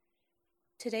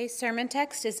Today's sermon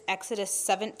text is Exodus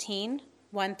 17,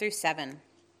 1 through 7.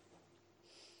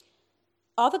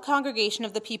 All the congregation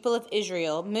of the people of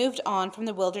Israel moved on from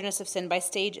the wilderness of Sin by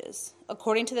stages,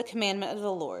 according to the commandment of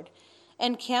the Lord,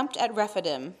 and camped at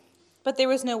Rephidim, but there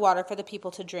was no water for the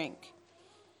people to drink.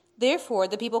 Therefore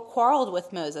the people quarreled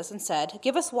with Moses and said,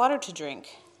 "Give us water to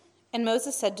drink." And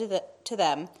Moses said to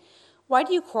them, "Why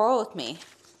do you quarrel with me?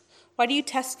 Why do you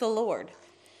test the Lord?"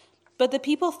 But the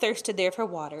people thirsted there for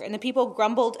water, and the people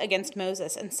grumbled against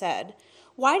Moses and said,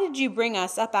 "Why did you bring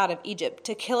us up out of Egypt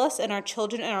to kill us and our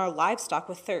children and our livestock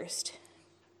with thirst?"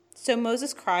 So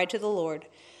Moses cried to the Lord,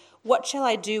 "What shall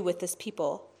I do with this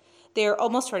people? They are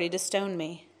almost ready to stone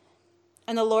me."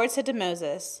 And the Lord said to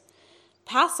Moses,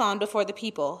 "Pass on before the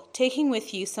people, taking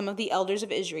with you some of the elders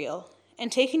of Israel,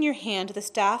 and take in your hand the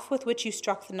staff with which you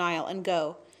struck the Nile, and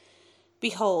go.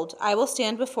 Behold, I will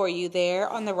stand before you there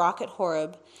on the rock at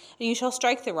Horeb, and you shall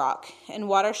strike the rock, and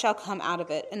water shall come out of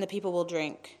it, and the people will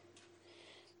drink."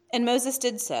 And Moses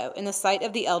did so in the sight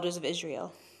of the elders of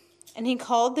Israel. And he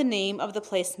called the name of the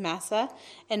place Massah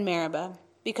and Meribah,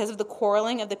 because of the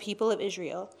quarreling of the people of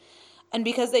Israel, and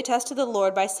because they tested the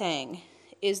Lord by saying,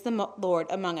 "Is the Lord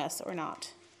among us or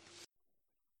not?"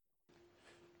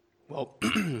 Well,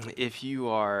 if you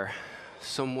are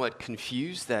somewhat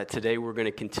confused that today we're going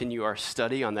to continue our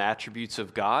study on the attributes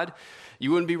of God,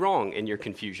 you wouldn't be wrong in your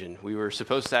confusion. We were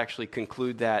supposed to actually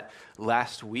conclude that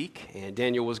last week, and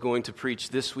Daniel was going to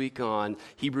preach this week on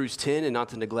Hebrews 10 and not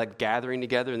to neglect gathering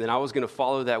together, and then I was going to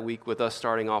follow that week with us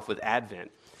starting off with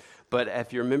Advent. But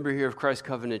if you're a member here of Christ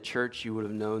Covenant Church, you would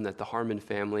have known that the Harmon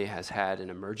family has had an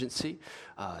emergency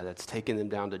that's taken them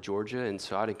down to Georgia, and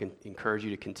so I'd encourage you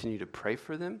to continue to pray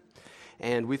for them.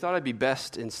 And we thought it'd be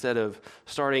best, instead of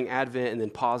starting Advent and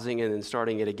then pausing and then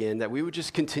starting it again, that we would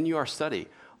just continue our study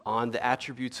on the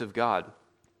attributes of God.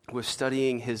 We're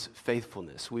studying His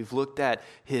faithfulness. We've looked at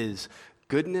His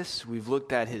goodness, we've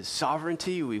looked at His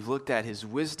sovereignty, we've looked at His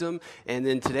wisdom, and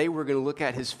then today we're going to look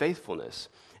at His faithfulness.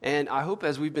 And I hope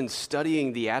as we've been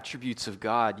studying the attributes of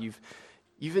God, you've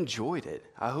enjoyed it.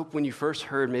 I hope when you first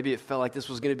heard, maybe it felt like this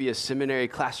was going to be a seminary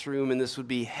classroom and this would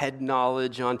be head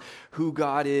knowledge on who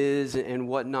God is and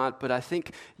whatnot. But I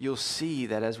think you'll see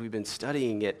that as we've been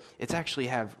studying it, it's actually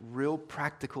have real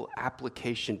practical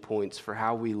application points for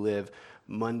how we live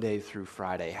Monday through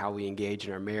Friday, how we engage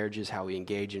in our marriages, how we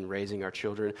engage in raising our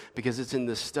children, because it's in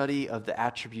the study of the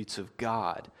attributes of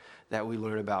God that we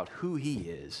learn about who He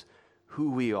is,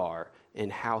 who we are, and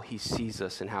how He sees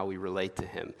us and how we relate to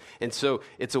Him. And so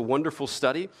it's a wonderful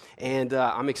study, and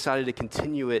I'm excited to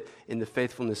continue it in the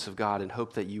faithfulness of God and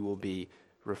hope that you will be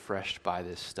refreshed by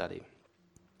this study.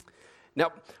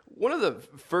 Now, one of the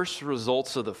first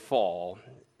results of the fall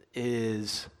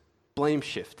is blame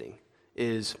shifting,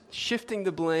 is shifting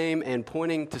the blame and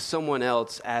pointing to someone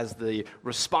else as the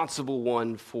responsible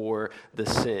one for the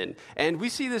sin. And we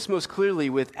see this most clearly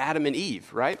with Adam and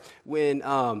Eve, right? When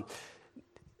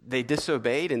they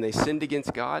disobeyed and they sinned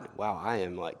against God. Wow, I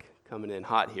am like coming in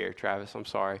hot here, Travis. I'm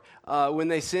sorry. When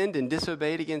they sinned and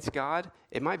disobeyed against God,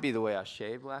 it might be the way I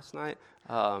shaved last night.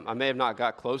 I may have not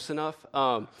got close enough.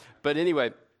 But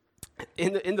anyway,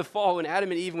 in the fall, when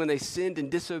Adam and Eve, when they sinned and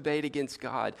disobeyed against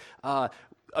God,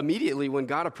 immediately when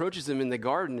God approaches them in the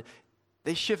garden,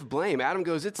 they shift blame. Adam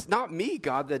goes, "It's not me,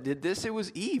 God, that did this. It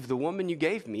was Eve, the woman you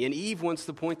gave me." And Eve wants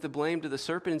to point the blame to the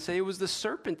serpent and say, "It was the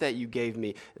serpent that you gave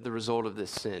me, the result of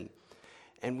this sin."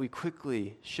 And we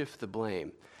quickly shift the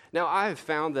blame. Now, I have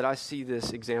found that I see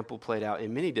this example played out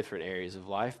in many different areas of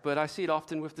life, but I see it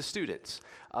often with the students.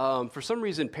 For some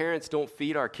reason, parents don't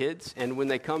feed our kids, and when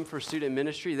they come for student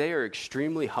ministry, they are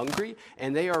extremely hungry,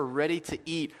 and they are ready to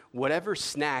eat whatever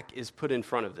snack is put in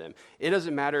front of them. It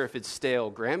doesn't matter if it's stale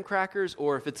graham crackers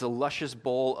or if it's a luscious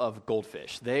bowl of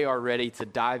goldfish. They are ready to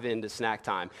dive into snack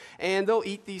time. And they'll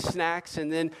eat these snacks,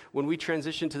 and then when we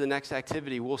transition to the next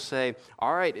activity, we'll say,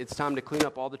 "All right, it's time to clean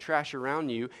up all the trash around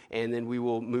you," and then we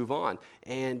will move on.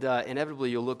 And inevitably,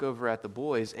 you'll look over at the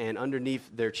boys, and underneath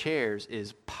their chairs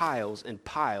is piles and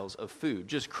piles of food,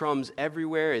 just crumbs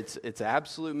everywhere. It's an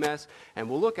absolute mess. And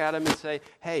we'll look at them and say,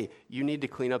 "Hey, you need to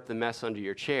clean up the mess under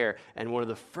your chair." And one of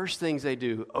the first things they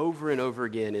do over and over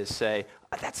again is say,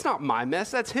 "That's not my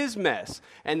mess, that's his mess."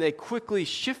 And they quickly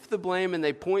shift the blame and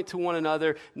they point to one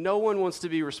another. No one wants to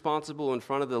be responsible in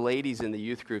front of the ladies in the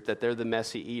youth group that they're the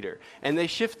messy eater. And they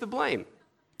shift the blame.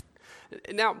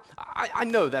 Now, I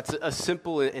know that's a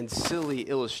simple and silly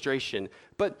illustration,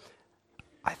 but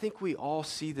I think we all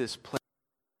see this play out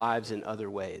in our lives in other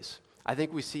ways. I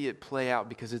think we see it play out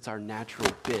because it's our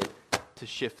natural bent to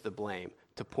shift the blame,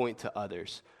 to point to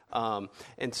others.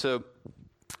 And so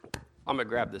I'm going to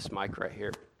grab this mic right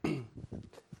here.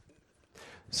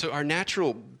 So our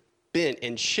natural bent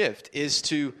and shift is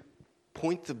to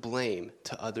point the blame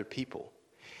to other people.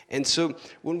 And so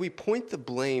when we point the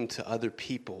blame to other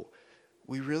people,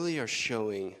 we really are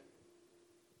showing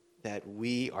that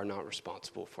we are not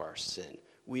responsible for our sin.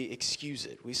 We excuse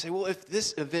it. We say, well, if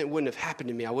this event wouldn't have happened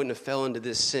to me, I wouldn't have fell into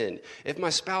this sin. If my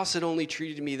spouse had only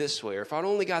treated me this way, or if I'd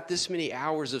only got this many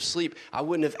hours of sleep, I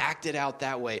wouldn't have acted out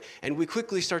that way. And we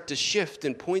quickly start to shift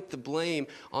and point the blame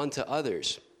onto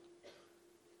others.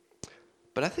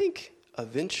 But I think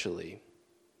eventually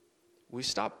we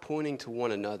stop pointing to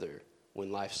one another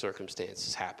when life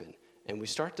circumstances happen, and we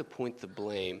start to point the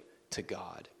blame to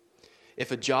God.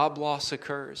 If a job loss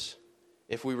occurs,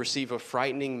 if we receive a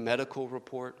frightening medical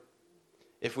report,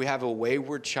 if we have a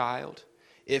wayward child,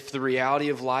 if the reality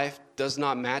of life does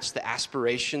not match the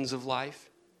aspirations of life,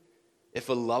 if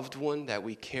a loved one that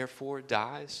we care for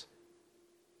dies,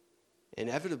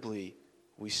 inevitably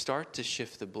we start to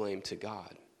shift the blame to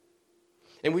God.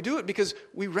 And we do it because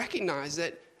we recognize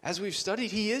that, as we've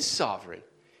studied, He is sovereign.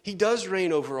 He does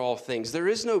reign over all things. There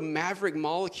is no maverick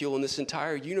molecule in this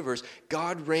entire universe.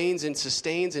 God reigns and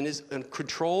sustains and is in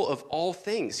control of all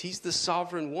things. He's the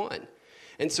sovereign one.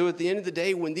 And so at the end of the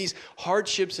day, when these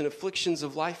hardships and afflictions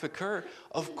of life occur,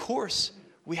 of course,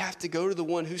 we have to go to the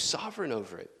one who's sovereign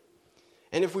over it.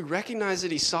 And if we recognize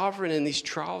that He's sovereign and these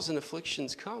trials and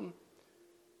afflictions come,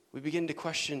 we begin to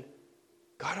question,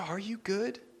 God, are you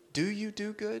good? Do you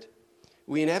do good?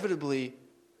 We inevitably,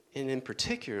 and in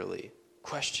particularly,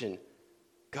 question,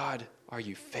 God, are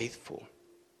you faithful?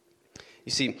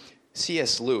 You see,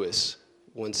 C.S. Lewis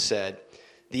once said,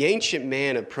 the ancient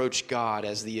man approached God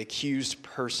as the accused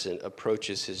person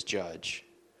approaches his judge.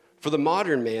 For the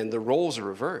modern man, the roles are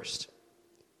reversed.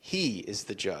 He is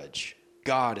the judge.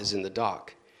 God is in the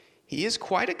dock. He is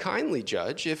quite a kindly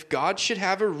judge. If God should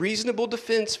have a reasonable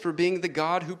defense for being the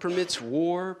God who permits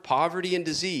war, poverty, and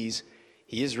disease,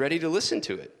 He is ready to listen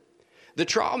to it. The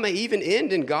trial may even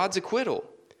end in God's acquittal,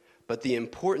 but the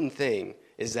important thing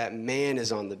is that man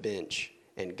is on the bench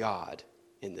and God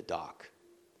in the dock.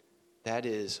 That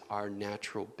is our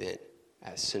natural bent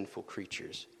as sinful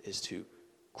creatures, is to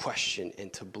question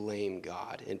and to blame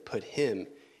God and put Him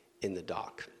in the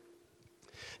dock.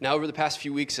 Now, over the past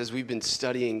few weeks, as we've been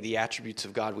studying the attributes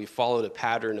of God, we've followed a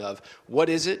pattern of what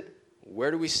is it, where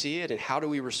do we see it, and how do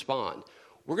we respond?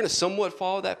 We're going to somewhat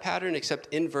follow that pattern,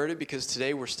 except inverted, because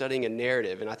today we're studying a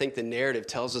narrative, and I think the narrative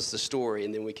tells us the story,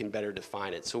 and then we can better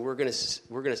define it. So we're going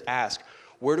to ask,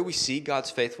 where do we see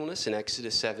God's faithfulness in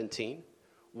Exodus 17?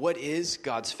 What is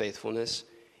God's faithfulness,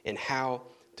 and how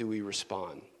do we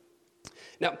respond?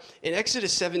 Now, in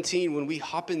Exodus 17, when we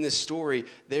hop in this story,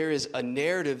 there is a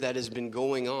narrative that has been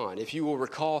going on. If you will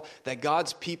recall that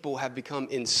God's people have become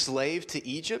enslaved to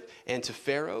Egypt and to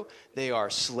Pharaoh. They are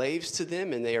slaves to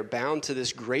them, and they are bound to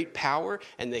this great power,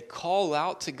 and they call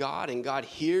out to God, and God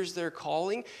hears their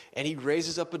calling, and He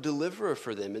raises up a deliverer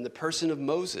for them in the person of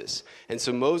Moses. And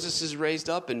so Moses is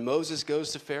raised up, and Moses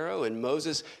goes to Pharaoh, and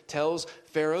Moses tells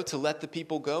Pharaoh to let the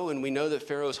people go, and we know that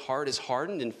Pharaoh's heart is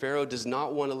hardened, and Pharaoh does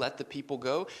not want to let the people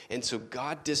go, and so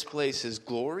God displays His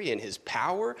glory and His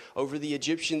power over the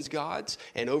Egyptians' gods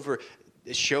and over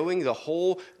showing the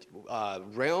whole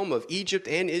realm of Egypt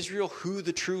and Israel who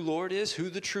the true Lord is, who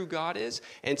the true God is,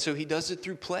 and so He does it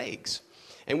through plagues.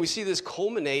 And we see this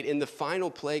culminate in the final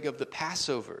plague of the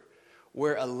Passover,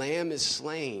 where a lamb is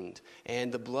slain,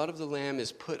 and the blood of the lamb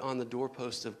is put on the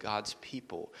doorpost of God's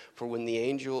people. For when the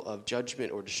angel of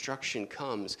judgment or destruction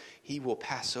comes, he will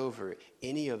pass over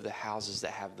any of the houses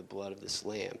that have the blood of this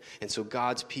lamb. And so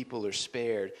God's people are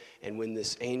spared, and when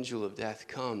this angel of death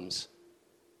comes,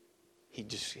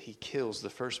 he kills the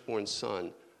firstborn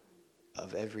son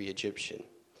of every Egyptian,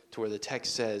 to where the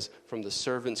text says, from the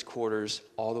servants' quarters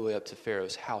all the way up to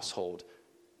Pharaoh's household,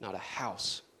 not a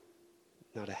house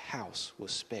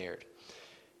was spared,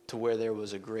 to where there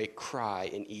was a great cry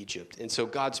in Egypt. And so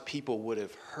God's people would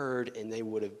have heard, and they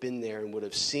would have been there and would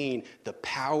have seen the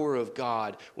power of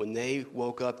God when they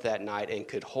woke up that night and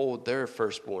could hold their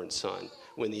firstborn son,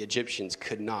 when the Egyptians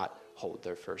could not hold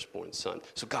their firstborn son.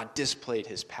 So God displayed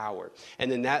His power.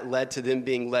 And then that led to them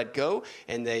being let go,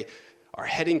 and they are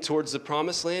heading towards the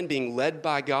promised land, being led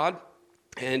by God.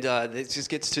 And it just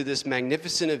gets to this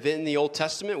magnificent event in the Old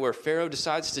Testament where Pharaoh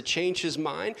decides to change his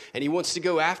mind, and he wants to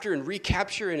go after and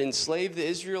recapture and enslave the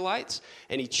Israelites.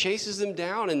 And he chases them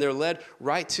down, and they're led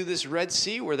right to this Red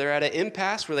Sea where they're at an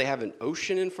impasse, where they have an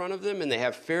ocean in front of them, and they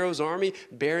have Pharaoh's army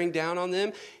bearing down on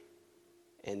them.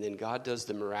 And then God does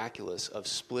the miraculous of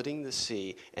splitting the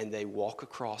sea, and they walk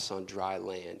across on dry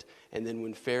land. And then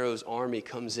when Pharaoh's army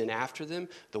comes in after them,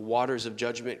 the waters of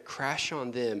judgment crash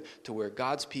on them to where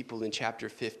God's people in chapter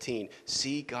 15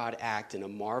 see God act in a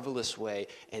marvelous way,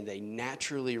 and they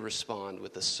naturally respond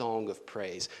with a song of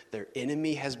praise. Their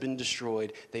enemy has been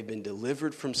destroyed, they've been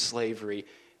delivered from slavery,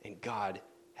 and God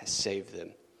has saved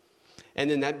them. And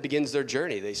then that begins their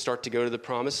journey. They start to go to the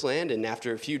promised land, and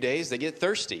after a few days, they get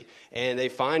thirsty. And they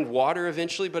find water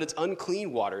eventually, but it's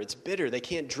unclean water. It's bitter. They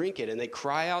can't drink it. And they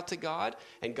cry out to God,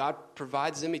 and God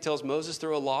provides them. He tells Moses,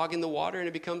 throw a log in the water, and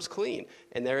it becomes clean.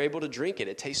 And they're able to drink it.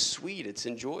 It tastes sweet. It's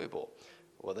enjoyable.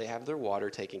 Well, they have their water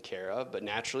taken care of, but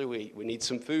naturally we need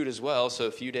some food as well. So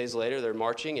a few days later, they're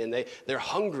marching, and they're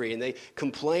hungry, and they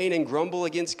complain and grumble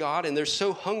against God, and they're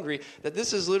so hungry that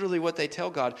this is literally what they tell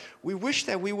God. We wish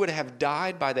that we would have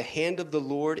died by the hand of the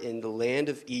Lord in the land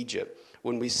of Egypt,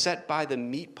 when we sat by the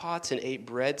meat pots and ate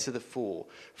bread to the full.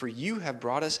 For you have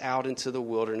brought us out into the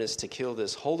wilderness to kill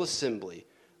this whole assembly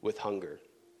with hunger.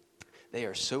 They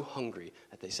are so hungry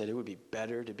that they said it would be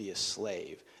better to be a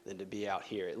slave than to be out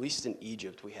here. At least in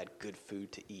Egypt, we had good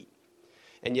food to eat.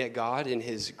 And yet God, in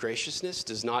his graciousness,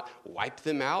 does not wipe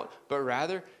them out, but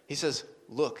rather he says,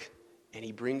 look, and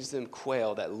he brings them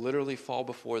quail that literally fall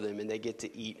before them, and they get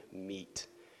to eat meat.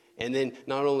 And then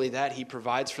not only that, he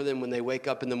provides for them when they wake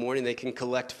up in the morning, they can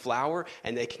collect flour,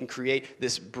 and they can create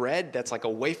this bread that's like a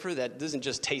wafer that doesn't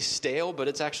just taste stale, but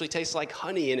it actually tastes like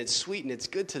honey, and it's sweet, and it's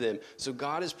good to them. So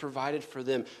God has provided for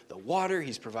them the water,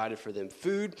 he's provided for them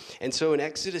food. And so in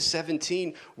Exodus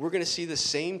 17, we're going to see the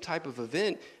same type of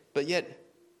event, but yet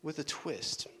with a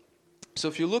twist. So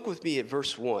if you look with me at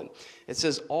verse 1, it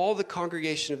says, all the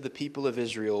congregation of the people of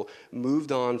Israel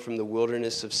moved on from the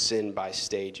wilderness of sin by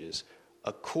stages,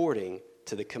 according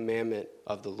to the commandment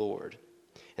of the Lord.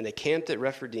 And they camped at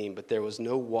Rephidim, but there was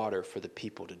no water for the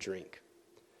people to drink.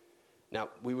 Now,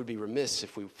 we would be remiss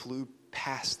if we flew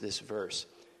past this verse.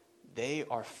 They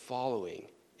are following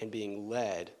and being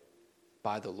led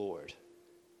by the Lord.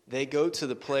 They go to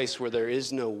the place where there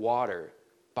is no water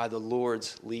by the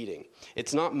Lord's leading.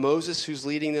 It's not Moses who's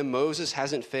leading them. Moses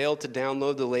hasn't failed to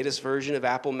download the latest version of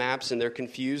Apple Maps, and they're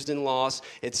confused and lost.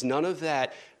 It's none of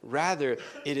that. Rather,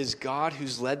 it is God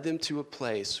who's led them to a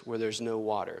place where there's no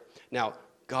water. Now,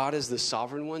 God is the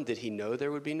sovereign one. Did he know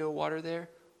there would be no water there?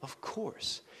 Of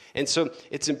course. And so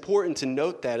it's important to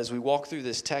note that as we walk through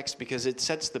this text, because it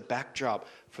sets the backdrop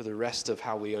for the rest of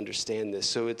how we understand this.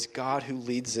 So it's God who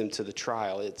leads them to the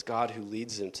trial. It's God who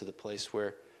leads them to the place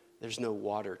where there's no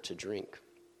water to drink.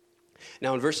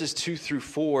 Now, in verses 2 through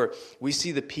 4, we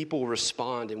see the people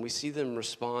respond, and we see them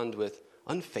respond with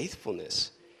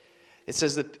unfaithfulness. It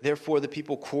says that, therefore, the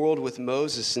people quarreled with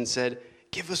Moses and said,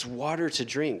 give us water to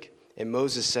drink. And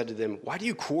Moses said to them, why do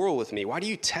you quarrel with me? Why do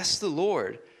you test the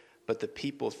Lord? But the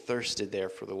people thirsted there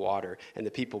for the water, and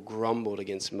the people grumbled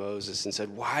against Moses and said,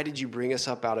 why did you bring us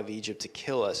up out of Egypt to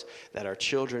kill us, that our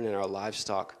children and our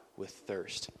livestock with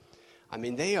thirst? I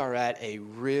mean, they are at a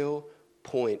real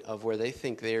point of where they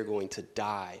think they are going to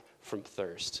die from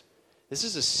thirst. This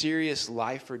is a serious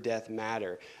life or death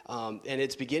matter, and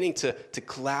it's beginning to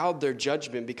cloud their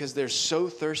judgment because they're so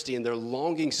thirsty and they're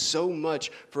longing so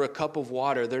much for a cup of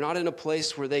water. They're not in a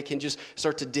place where they can just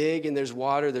start to dig and there's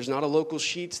water. There's not a local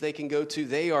Sheetz they can go to.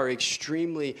 They are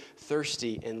extremely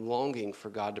thirsty and longing for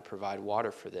God to provide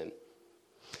water for them.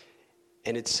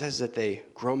 And it says that they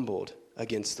grumbled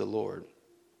against the Lord.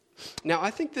 Now, I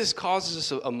think this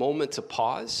causes us a moment to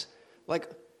pause.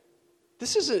 Like,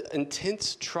 this is an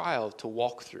intense trial to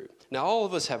walk through. Now, all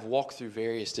of us have walked through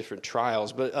various different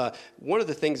trials, but one of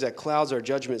the things that clouds our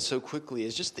judgment so quickly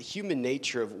is just the human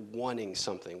nature of wanting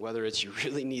something, whether it's you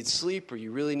really need sleep or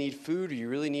you really need food or you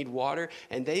really need water,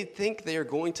 and they think they are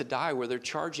going to die, where they're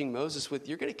charging Moses with,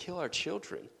 you're going to kill our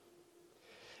children.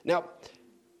 Now,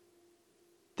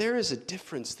 there is a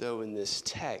difference, though, in this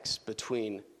text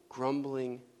between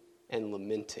grumbling and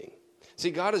lamenting.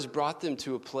 See, God has brought them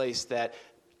to a place that,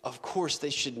 of course, they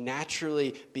should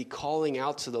naturally be calling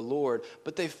out to the Lord,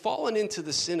 but they've fallen into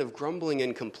the sin of grumbling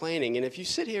and complaining. And if you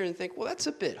sit here and think, well, that's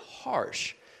a bit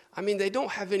harsh. I mean, they don't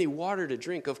have any water to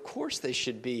drink. Of course they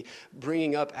should be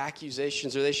bringing up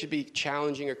accusations, or they should be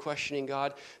challenging or questioning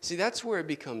God. See, that's where it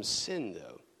becomes sin,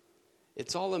 though.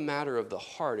 It's all a matter of the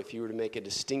heart if you were to make a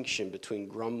distinction between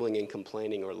grumbling and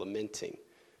complaining or lamenting.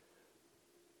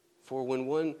 For when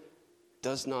one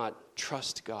does not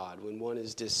trust God, when one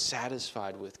is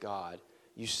dissatisfied with God,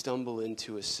 you stumble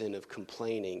into a sin of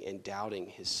complaining and doubting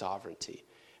his sovereignty.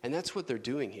 And that's what they're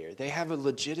doing here. They have a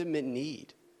legitimate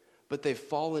need, but they've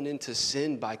fallen into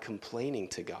sin by complaining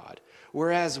to God.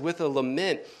 Whereas with a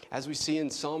lament, as we see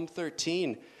in Psalm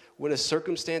 13, when a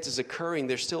circumstance is occurring,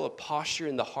 there's still a posture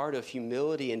in the heart of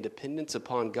humility and dependence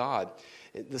upon God.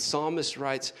 The psalmist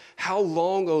writes, "How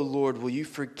long, O Lord, will you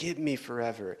forget me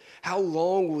forever? How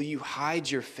long will you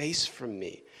hide your face from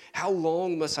me? How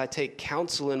long must I take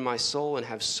counsel in my soul and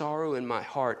have sorrow in my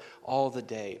heart all the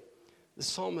day?" The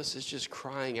psalmist is just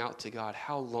crying out to God,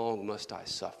 "How long must I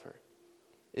suffer?"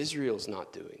 Israel's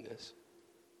not doing this.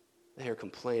 They are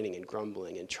complaining and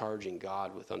grumbling and charging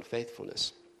God with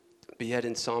unfaithfulness. But yet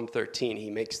in Psalm 13, he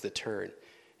makes the turn.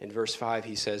 In verse 5,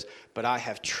 he says, "But I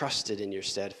have trusted in your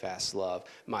steadfast love.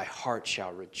 My heart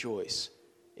shall rejoice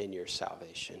in your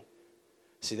salvation."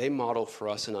 See, they model for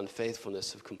us an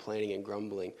unfaithfulness of complaining and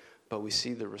grumbling, but we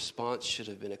see the response should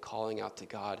have been a calling out to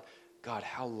God, "God,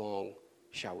 how long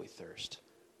shall we thirst?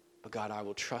 But God, I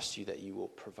will trust you that you will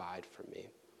provide for me."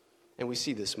 And we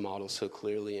see this model so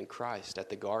clearly in Christ at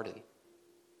the garden,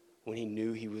 when he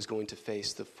knew he was going to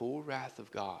face the full wrath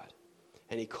of God.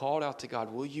 And he called out to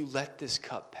God, "Will you let this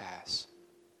cup pass?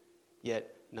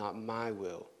 Yet not my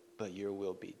will, but your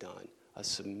will be done." A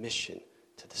submission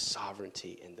to the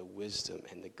sovereignty and the wisdom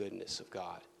and the goodness of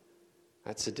God.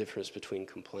 That's the difference between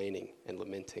complaining and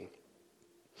lamenting.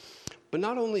 But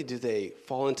not only do they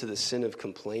fall into the sin of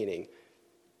complaining,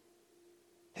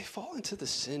 they fall into the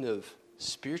sin of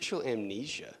spiritual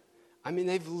amnesia. I mean,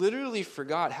 they've literally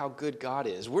forgot how good God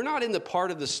is. We're not in the part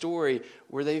of the story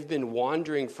where they've been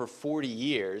wandering for 40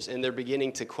 years and they're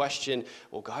beginning to question,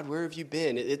 "Well, God, where have you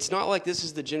been?" It's not like this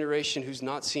is the generation who's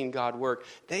not seen God work.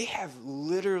 They have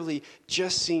literally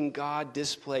just seen God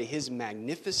display his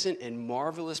magnificent and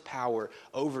marvelous power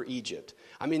over Egypt.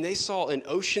 I mean, they saw an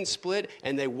ocean split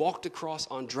and they walked across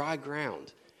on dry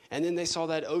ground. And then they saw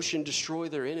that ocean destroy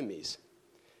their enemies.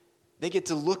 They get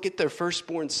to look at their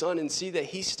firstborn son and see that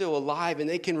he's still alive, and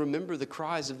they can remember the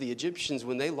cries of the Egyptians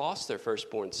when they lost their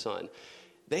firstborn son.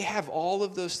 They have all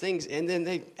of those things, and then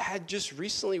they had just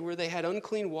recently where they had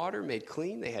unclean water made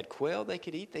clean. They had quail they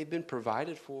could eat. They've been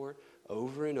provided for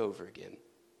over and over again.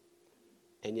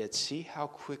 And yet see how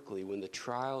quickly when the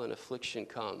trial and affliction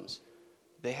comes,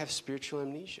 they have spiritual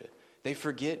amnesia. They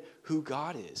forget who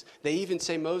God is. They even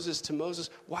say to Moses,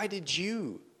 "Why did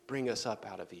you bring us up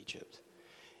out of Egypt?"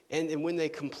 And when they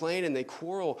complain and they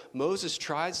quarrel, Moses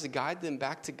tries to guide them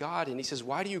back to God. And he says,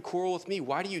 "Why do you quarrel with me?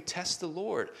 Why do you test the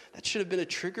Lord?" That should have been a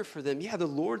trigger for them. Yeah, the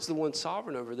Lord's the one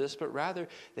sovereign over this, but rather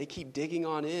they keep digging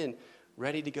on in,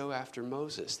 ready to go after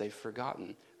Moses. They've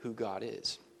forgotten who God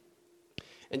is.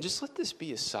 And just let this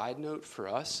be a side note for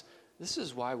us. This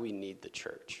is why we need the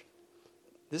church.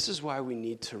 This is why we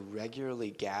need to regularly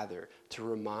gather to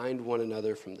remind one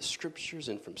another from the scriptures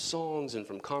and from songs and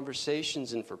from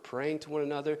conversations and for praying to one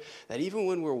another that even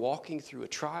when we're walking through a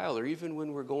trial or even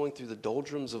when we're going through the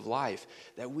doldrums of life,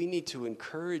 that we need to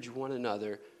encourage one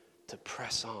another to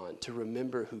press on, to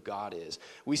remember who God is.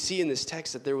 We see in this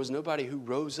text that there was nobody who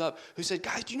rose up who said,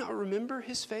 "Guys, do you not remember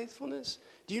his faithfulness?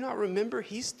 Do you not remember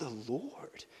he's the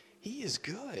Lord? He is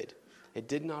good." It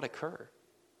did not occur.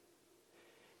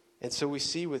 And so we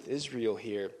see with Israel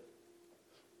here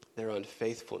their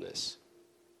unfaithfulness.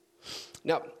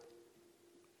 Now,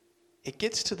 it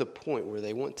gets to the point where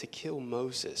they want to kill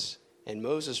Moses. And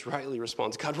Moses rightly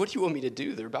responds, "God, what do you want me to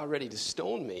do? They're about ready to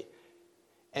stone me."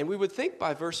 And we would think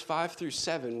by verse 5 through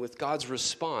 7, with God's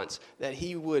response, that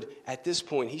he would, at this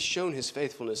point, he's shown his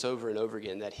faithfulness over and over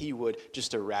again, that he would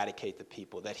just eradicate the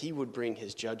people, that he would bring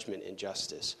his judgment and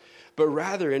justice. But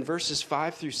rather, in verses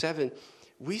 5 through 7,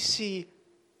 we see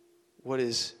what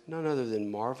is none other than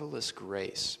marvelous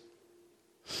grace.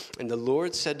 And the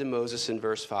Lord said to Moses in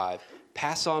verse 5,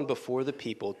 "Pass on before the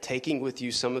people, taking with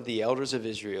you some of the elders of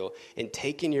Israel, and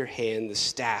take in your hand the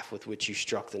staff with which you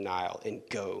struck the Nile, and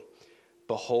go.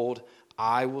 Behold,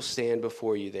 I will stand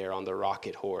before you there on the rock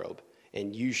at Horeb,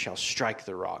 and you shall strike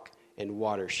the rock, and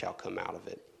water shall come out of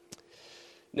it."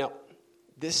 Now,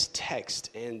 this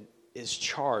text is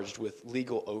charged with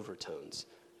legal overtones.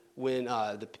 When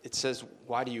it says,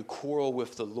 "Why do you quarrel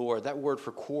with the Lord?" That word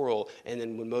for quarrel, and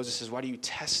then when Moses says, "Why do you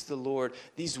test the Lord?"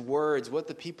 These words, what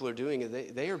the people are doing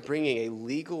is they are bringing a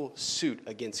legal suit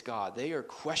against God. They are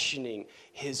questioning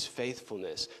his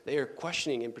faithfulness. They are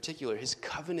questioning, in particular, his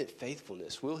covenant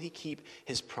faithfulness. Will he keep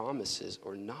his promises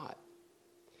or not?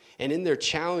 And in their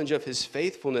challenge of his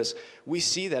faithfulness, we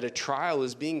see that a trial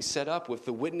is being set up with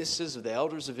the witnesses of the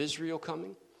elders of Israel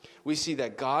coming. We see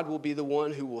that God will be the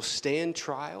one who will stand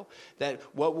trial, that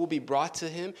what will be brought to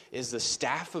him is the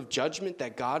staff of judgment,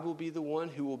 that God will be the one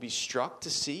who will be struck to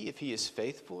see if he is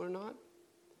faithful or not.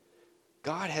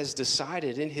 God has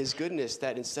decided in his goodness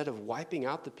that instead of wiping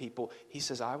out the people, he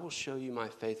says, "I will show you my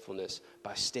faithfulness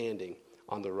by standing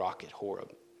on the rock at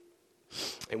Horeb."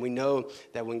 And we know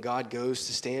that when God goes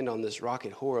to stand on this rock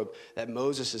at Horeb, that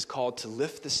Moses is called to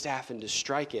lift the staff and to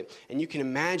strike it. And you can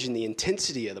imagine the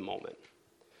intensity of the moment.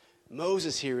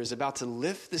 Moses here is about to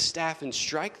lift the staff and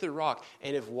strike the rock.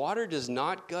 And if water does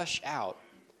not gush out,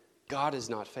 God is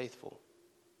not faithful.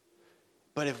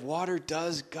 But if water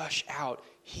does gush out,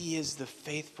 he is the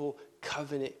faithful,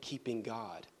 covenant-keeping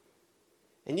God.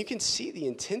 And you can see the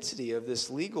intensity of this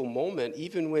legal moment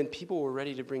even when people were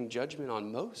ready to bring judgment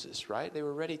on Moses, right? They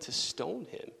were ready to stone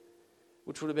him,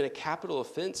 which would have been a capital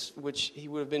offense, which he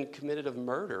would have been committed of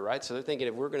murder, right? So they're thinking,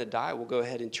 if we're going to die, we'll go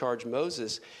ahead and charge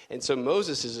Moses. And so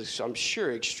Moses is, I'm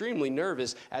sure, extremely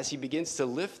nervous as he begins to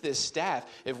lift this staff.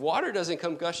 If water doesn't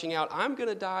come gushing out, I'm going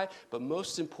to die. But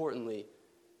most importantly,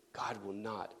 God will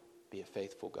not be a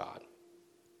faithful God.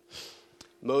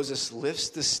 Moses lifts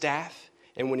the staff,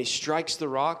 and when he strikes the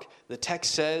rock, the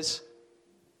text says,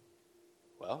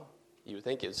 well, you would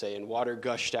think it would say, and water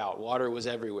gushed out. Water was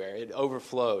everywhere. It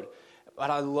overflowed. But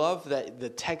I love that the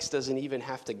text doesn't even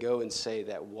have to go and say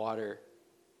that water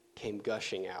came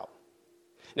gushing out.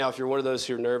 Now, if you're one of those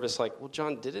who are nervous, like, well,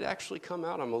 John, did it actually come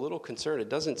out? I'm a little concerned. It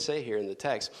doesn't say here in the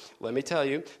text. Let me tell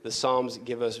you, the Psalms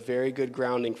give us very good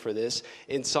grounding for this.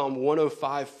 In Psalm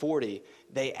 105:40,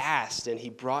 they asked, and he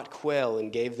brought quail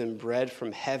and gave them bread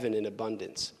from heaven in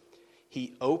abundance.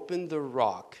 He opened the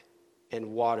rock,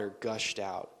 and water gushed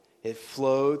out. It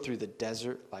flowed through the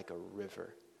desert like a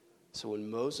river. So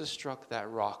when Moses struck that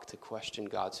rock to question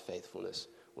God's faithfulness,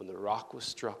 when the rock was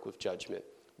struck with judgment,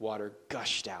 water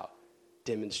gushed out,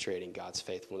 demonstrating God's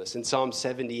faithfulness. In Psalm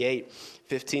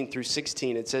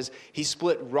 78:15-16, it says, he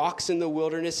split rocks in the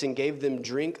wilderness and gave them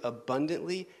drink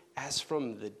abundantly as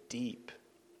from the deep.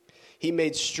 He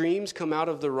made streams come out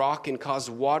of the rock and caused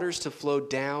waters to flow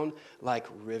down like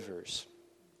rivers.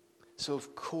 So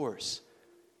of course,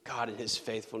 God in his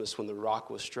faithfulness, when the rock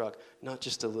was struck, not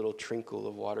just a little trickle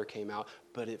of water came out,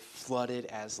 but it flooded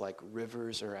as like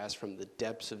rivers, or as from the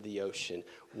depths of the ocean,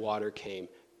 water came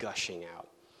gushing out.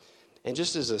 And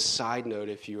just as a side note,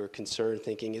 if you were concerned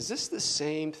thinking, is this the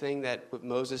same thing that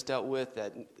Moses dealt with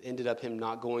that ended up him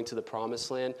not going to the promised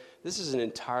land? This is an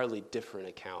entirely different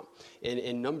account.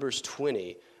 In Numbers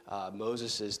 20,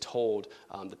 Moses is told,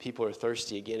 the people are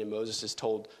thirsty again, and Moses is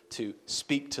told to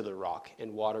speak to the rock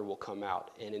and water will come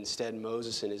out. And instead,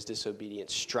 Moses in his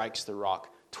disobedience strikes the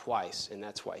rock twice, and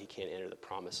that's why he can't enter the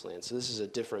promised land. So this is a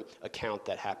different account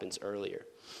that happens earlier.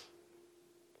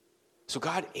 So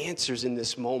God answers in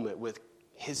this moment with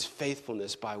his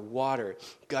faithfulness by water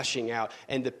gushing out.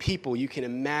 And the people, you can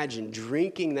imagine,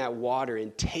 drinking that water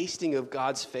and tasting of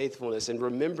God's faithfulness and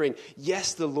remembering,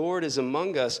 yes, the Lord is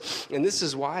among us. And this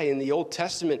is why in the Old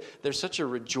Testament, there's such a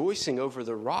rejoicing over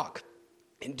the rock.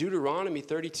 In Deuteronomy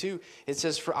 32, it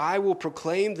says, for I will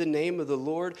proclaim the name of the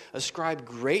Lord, ascribe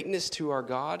greatness to our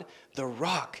God, the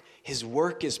rock, his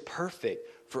work is perfect.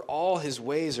 For all his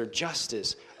ways are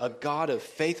justice, a God of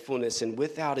faithfulness and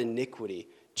without iniquity,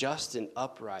 just and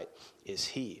upright is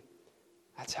he.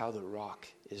 That's how the rock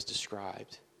is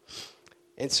described.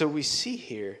 And so we see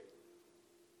here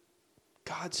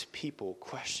God's people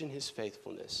question his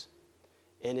faithfulness.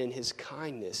 And in his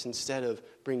kindness, instead of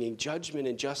bringing judgment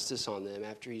and justice on them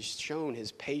after he's shown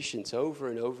his patience over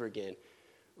and over again,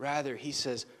 rather he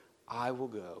says, I will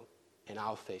go and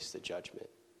I'll face the judgment,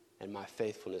 and my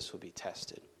faithfulness will be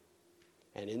tested.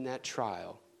 And in that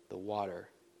trial, the water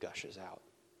gushes out.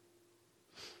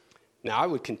 Now, I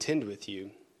would contend with you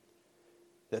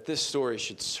that this story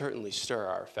should certainly stir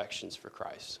our affections for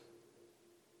Christ.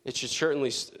 It should certainly,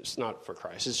 it's not for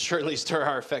Christ, it should certainly stir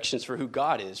our affections for who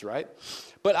God is, right?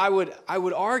 But I would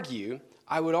argue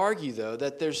though,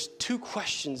 that there's two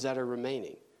questions that are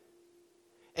remaining.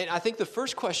 And I think the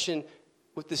first question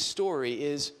with this story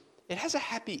is, it has a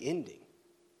happy ending.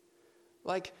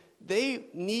 Like, they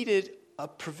needed a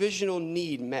provisional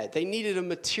need met. They needed a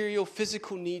material,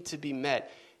 physical need to be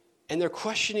met. And they're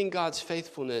questioning God's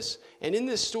faithfulness. And in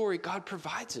this story, God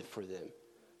provides it for them.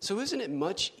 So isn't it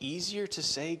much easier to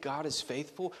say God is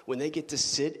faithful when they get to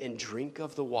sit and drink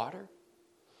of the water?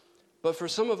 But for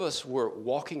some of us, we're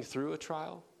walking through a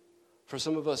trial. For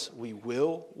some of us, we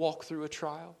will walk through a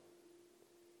trial.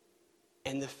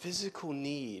 And the physical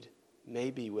need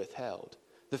may be withheld.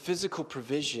 The physical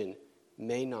provision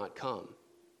may not come.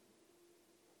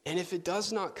 And if it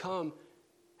does not come,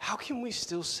 how can we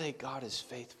still say God is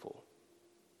faithful?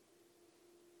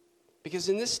 Because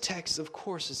in this text, of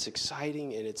course, it's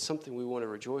exciting and it's something we want to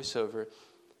rejoice over,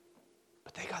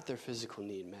 but they got their physical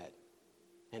need met,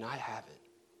 and I haven't.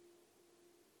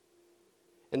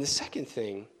 And the second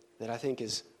thing that I think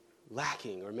is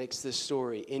lacking or makes this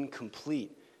story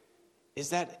incomplete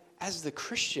is that as the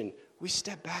Christian, we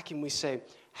step back and we say,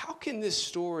 how can this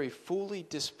story fully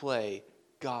display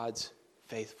God's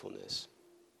faithfulness?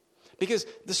 Because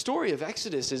the story of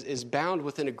Exodus is bound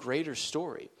within a greater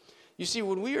story. You see,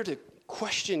 when we are to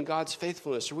question God's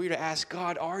faithfulness, or we are to ask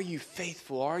God, are you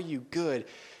faithful? Are you good?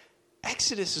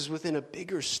 Exodus is within a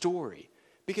bigger story.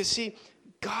 Because see,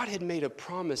 God had made a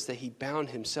promise that he bound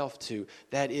himself to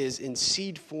that is in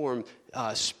seed form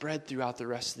spread throughout the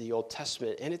rest of the Old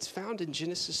Testament. And it's found in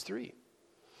Genesis 3.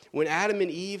 When Adam and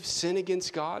Eve sin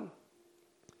against God,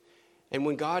 and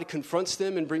when God confronts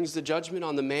them and brings the judgment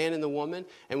on the man and the woman,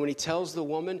 and when he tells the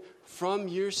woman, from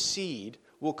your seed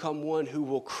will come one who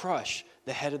will crush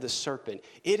the head of the serpent.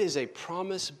 It is a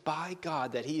promise by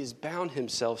God that he has bound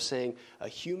himself, saying, a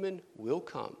human will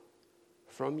come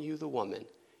from you, the woman,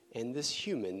 and this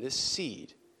human, this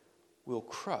seed, will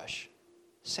crush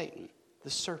Satan, the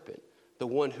serpent, the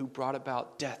one who brought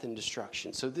about death and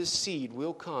destruction. So this seed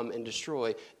will come and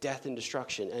destroy death and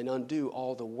destruction and undo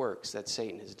all the works that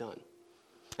Satan has done.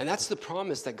 And that's the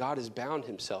promise that God has bound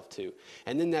himself to.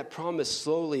 And then that promise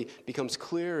slowly becomes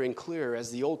clearer and clearer as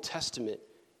the Old Testament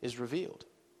is revealed.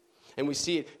 And we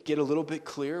see it get a little bit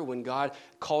clearer when God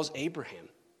calls Abraham.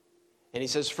 And he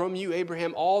says, from you,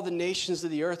 Abraham, all the nations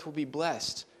of the earth will be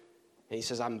blessed. And he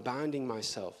says, I'm binding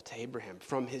myself to Abraham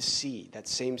from his seed, that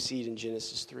same seed in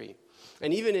Genesis 3.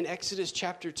 And even in Exodus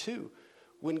chapter 2,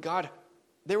 when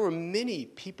there were many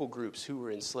people groups who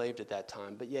were enslaved at that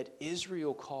time, but yet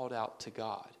Israel called out to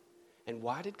God. And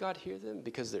why did God hear them?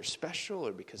 Because they're special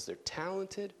or because they're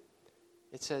talented?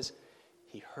 It says,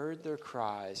 he heard their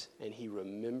cries and he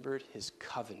remembered his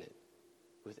covenant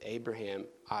with Abraham,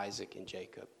 Isaac, and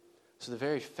Jacob. So the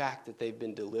very fact that they've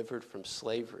been delivered from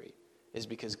slavery is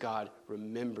because God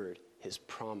remembered his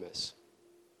promise.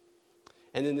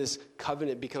 And then this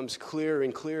covenant becomes clearer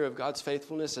and clearer of God's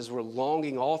faithfulness as we're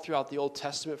longing all throughout the Old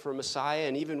Testament for a Messiah.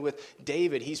 And even with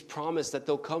David, he's promised that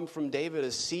there'll come from David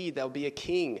a seed that will be a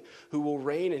king who will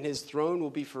reign, and his throne will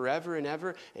be forever and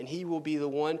ever. And he will be the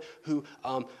one who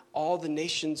all the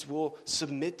nations will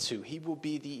submit to. He will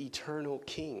be the eternal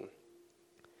king.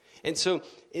 And so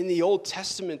in the Old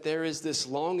Testament, there is this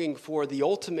longing for the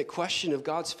ultimate question of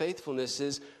God's faithfulness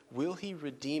is, will he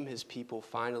redeem his people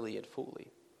finally and fully?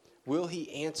 Will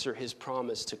he answer his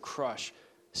promise to crush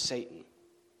Satan?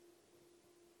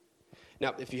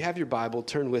 Now, if you have your Bible,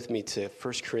 turn with me to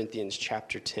 1 Corinthians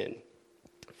chapter 10.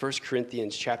 1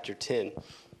 Corinthians chapter 10.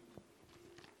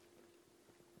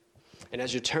 And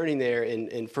as you're turning there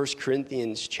in 1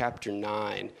 Corinthians chapter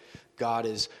 9, God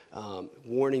is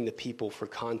warning the people for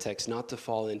context not to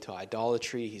fall into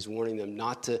idolatry. He's warning them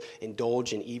not to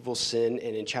indulge in evil sin.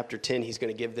 And in chapter 10, he's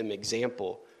going to give them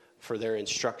example for their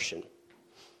instruction.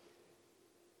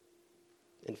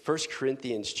 In 1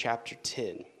 Corinthians chapter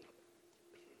 10,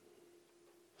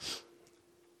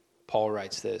 Paul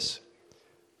writes this,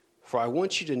 for I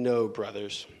want you to know,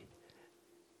 brothers,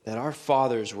 that our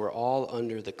fathers were all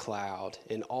under the cloud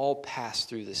and all passed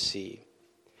through the sea.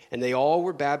 And they all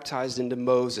were baptized into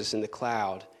Moses in the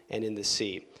cloud and in the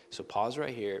sea. So pause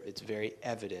right here. It's very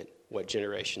evident what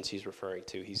generations he's referring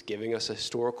to. He's giving us a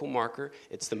historical marker.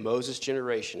 It's the Moses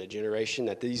generation, a generation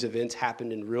that these events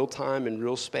happened in real time and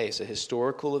real space, a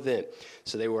historical event.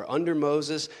 So they were under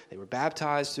Moses. They were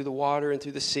baptized through the water and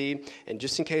through the sea. And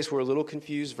just in case we're a little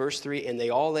confused, verse 3, and they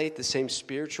all ate the same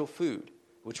spiritual food,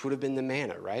 which would have been the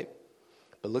manna, right?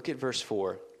 But look at verse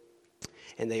 4.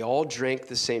 And they all drank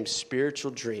the same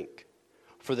spiritual drink,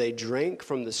 for they drank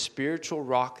from the spiritual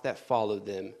rock that followed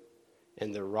them,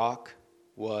 and the rock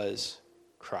was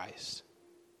Christ.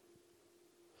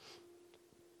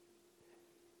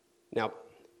 Now,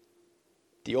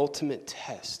 the ultimate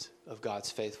test of God's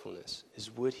faithfulness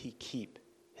is, would he keep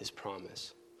his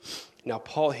promise? Now,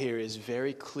 Paul here is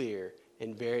very clear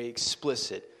and very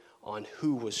explicit on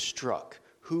who was struck,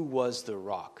 who was the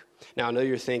rock. Now, I know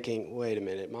you're thinking, wait a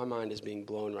minute, my mind is being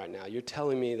blown right now. You're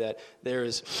telling me that there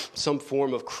is some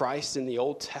form of Christ in the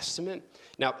Old Testament?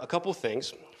 Now, a couple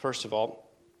things. First of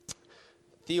all,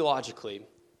 theologically,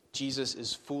 Jesus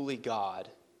is fully God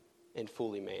and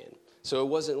fully man. So it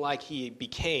wasn't like he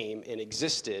became and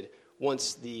existed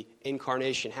once the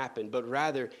incarnation happened, but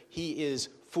rather he is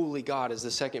fully God as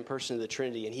the second person of the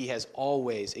Trinity, and he has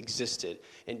always existed.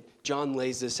 And John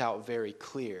lays this out very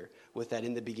clear with that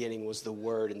in the beginning was the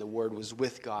Word, and the Word was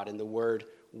with God, and the Word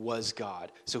was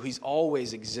God. So he's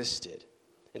always existed,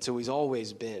 and so he's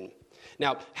always been.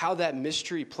 Now, how that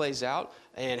mystery plays out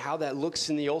and how that looks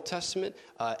in the Old Testament,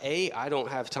 A, I don't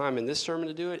have time in this sermon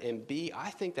to do it, and B, I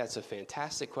think that's a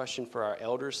fantastic question for our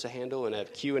elders to handle in a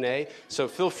Q&A. So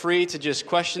feel free to just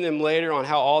question them later on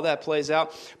how all that plays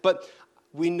out. But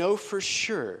we know for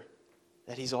sure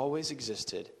that he's always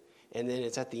existed, And then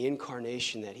it's at the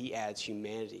incarnation that he adds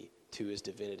humanity to his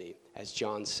divinity. As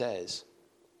John says,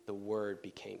 the Word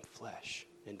became flesh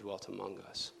and dwelt among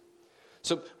us.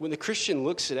 So when the Christian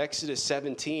looks at Exodus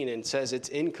 17 and says it's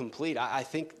incomplete, I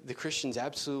think the Christian's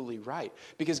absolutely right.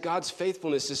 Because God's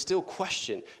faithfulness is still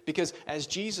questioned. Because as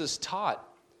Jesus taught,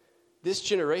 this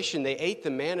generation, they ate the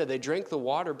manna, they drank the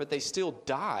water, but they still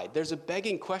died. There's a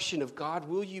begging question of, God,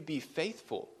 will you be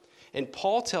faithful? And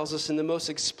Paul tells us in the most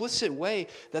explicit way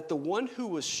that the one who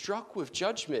was struck with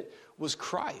judgment was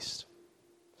Christ.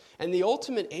 And the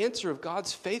ultimate answer of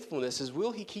God's faithfulness is,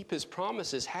 will he keep his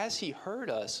promises? Has he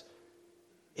heard us?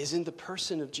 Is in the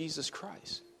person of Jesus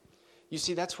Christ. You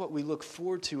see, that's what we look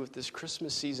forward to with this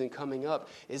Christmas season coming up,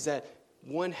 is that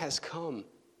one has come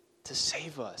to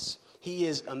save us. He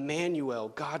is Emmanuel,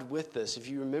 God with us. If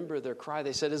you remember their cry,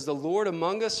 they said, is the Lord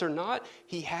among us or not?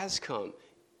 He has come.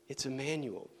 It's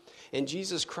Emmanuel. And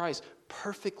Jesus Christ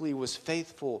perfectly was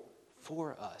faithful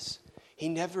for us. He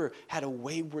never had a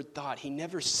wayward thought. He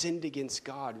never sinned against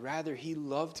God. Rather, he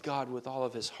loved God with all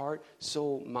of his heart,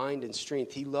 soul, mind, and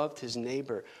strength. He loved his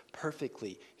neighbor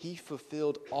perfectly. He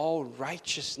fulfilled all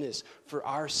righteousness for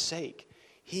our sake.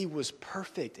 He was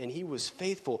perfect and he was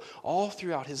faithful all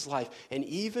throughout his life. And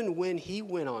even when he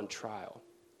went on trial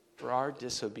for our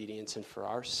disobedience and for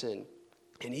our sin,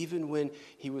 and even when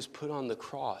he was put on the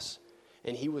cross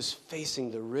and he was facing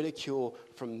the ridicule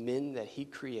from men that he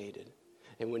created,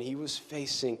 and when he was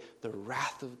facing the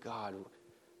wrath of God,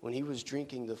 when he was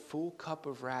drinking the full cup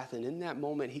of wrath, and in that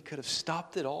moment he could have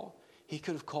stopped it all. He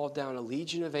could have called down a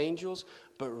legion of angels,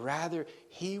 but rather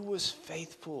he was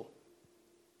faithful.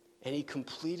 And he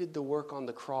completed the work on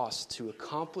the cross to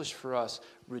accomplish for us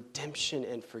redemption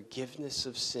and forgiveness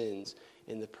of sins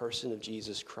in the person of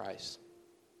Jesus Christ.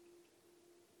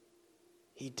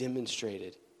 He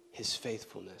demonstrated his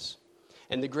faithfulness.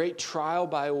 And the great trial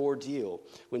by ordeal,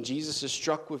 when Jesus is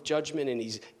struck with judgment and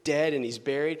he's dead and he's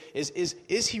buried,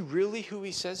 is he really who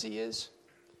he says he is?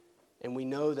 And we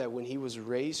know that when he was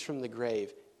raised from the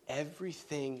grave,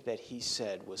 everything that he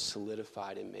said was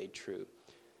solidified and made true.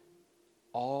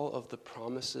 All of the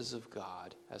promises of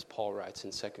God, as Paul writes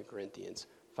in 2 Corinthians,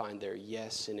 find their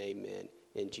yes and amen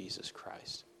in Jesus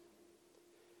Christ.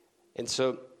 And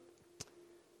so,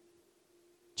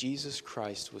 Jesus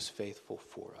Christ was faithful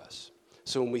for us.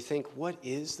 So when we think, what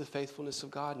is the faithfulness of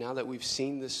God? Now that we've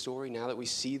seen this story, now that we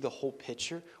see the whole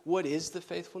picture, what is the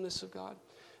faithfulness of God?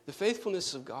 The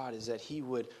faithfulness of God is that he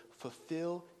would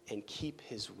fulfill and keep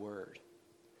his word.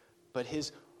 But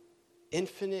his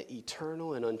infinite,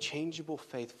 eternal, and unchangeable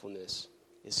faithfulness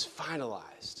is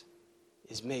finalized,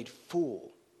 is made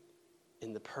full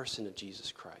in the person of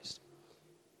Jesus Christ.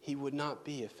 He would not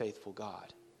be a faithful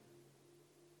God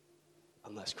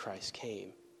unless Christ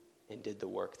came and did the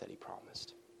work that he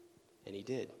promised. And he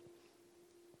did.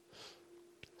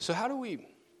 So how do we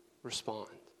respond?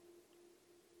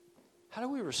 How do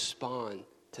we respond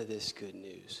to this good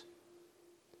news?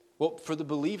 Well, for the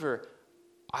believer,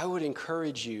 I would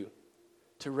encourage you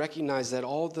to recognize that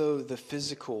although the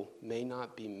physical may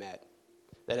not be met,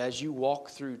 that as you walk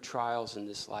through trials in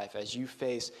this life, as you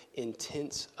face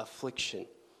intense affliction,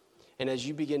 and as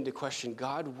you begin to question,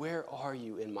 God, where are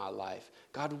you in my life?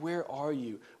 God, where are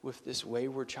you with this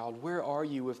wayward child? Where are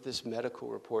you with this medical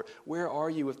report? Where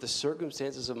are you with the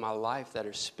circumstances of my life that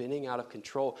are spinning out of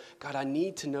control? God, I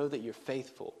need to know that you're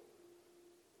faithful.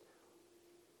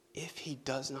 If he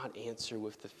does not answer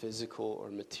with the physical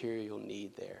or material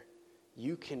need there,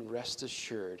 you can rest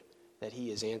assured that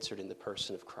he is answered in the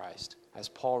person of Christ. As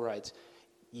Paul writes,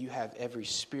 you have every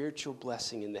spiritual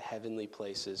blessing in the heavenly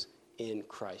places in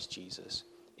Christ Jesus.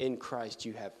 In Christ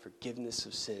you have forgiveness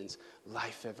of sins,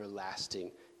 life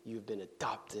everlasting. You have been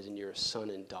adopted and you're a son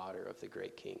and daughter of the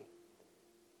great King.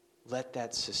 Let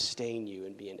that sustain you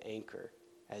and be an anchor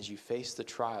as you face the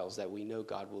trials that we know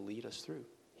God will lead us through.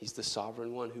 He's the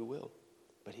sovereign one who will,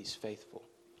 but he's faithful.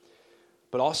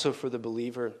 But also for the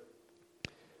believer,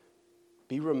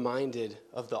 be reminded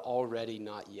of the already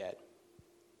not yet.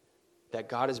 That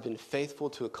God has been faithful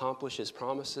to accomplish his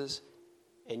promises,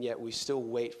 and yet we still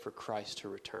wait for Christ to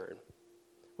return.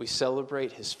 We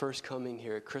celebrate his first coming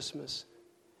here at Christmas,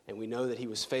 and we know that he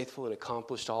was faithful and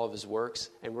accomplished all of his works,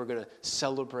 and we're going to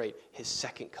celebrate his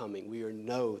second coming. We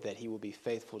know that he will be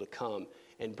faithful to come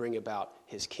and bring about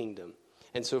his kingdom.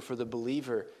 And so for the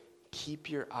believer, keep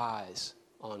your eyes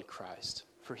on Christ,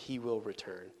 for he will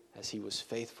return. As he was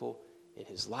faithful in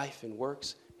his life and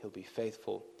works, he'll be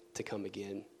faithful to come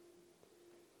again.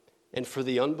 And for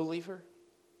the unbeliever,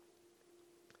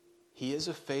 he is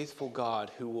a faithful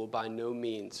God who will by no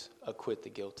means acquit the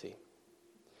guilty.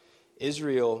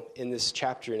 Israel, in this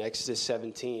chapter in Exodus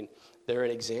 17, they're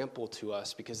an example to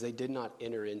us because they did not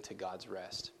enter into God's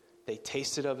rest. They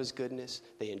tasted of his goodness.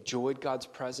 They enjoyed God's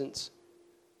presence.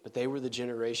 But they were the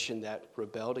generation that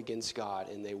rebelled against God,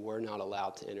 and they were not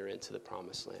allowed to enter into the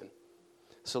promised land.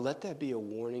 So let that be a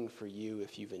warning for you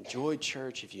if you've enjoyed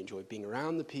church, if you enjoy being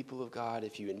around the people of God,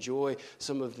 if you enjoy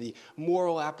some of the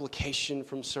moral application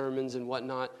from sermons and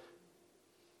whatnot.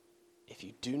 If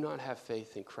you do not have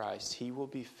faith in Christ, he will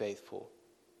be faithful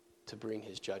to bring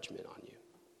his judgment on you.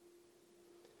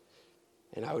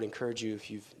 And I would encourage you, if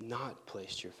you've not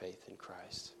placed your faith in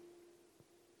Christ,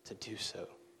 to do so,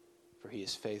 for he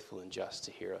is faithful and just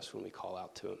to hear us when we call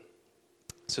out to him.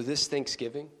 So this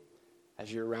Thanksgiving,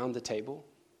 as you're around the table,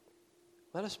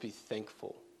 let us be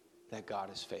thankful that God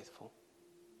is faithful.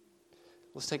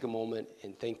 Let's take a moment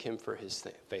and thank him for his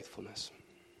faithfulness.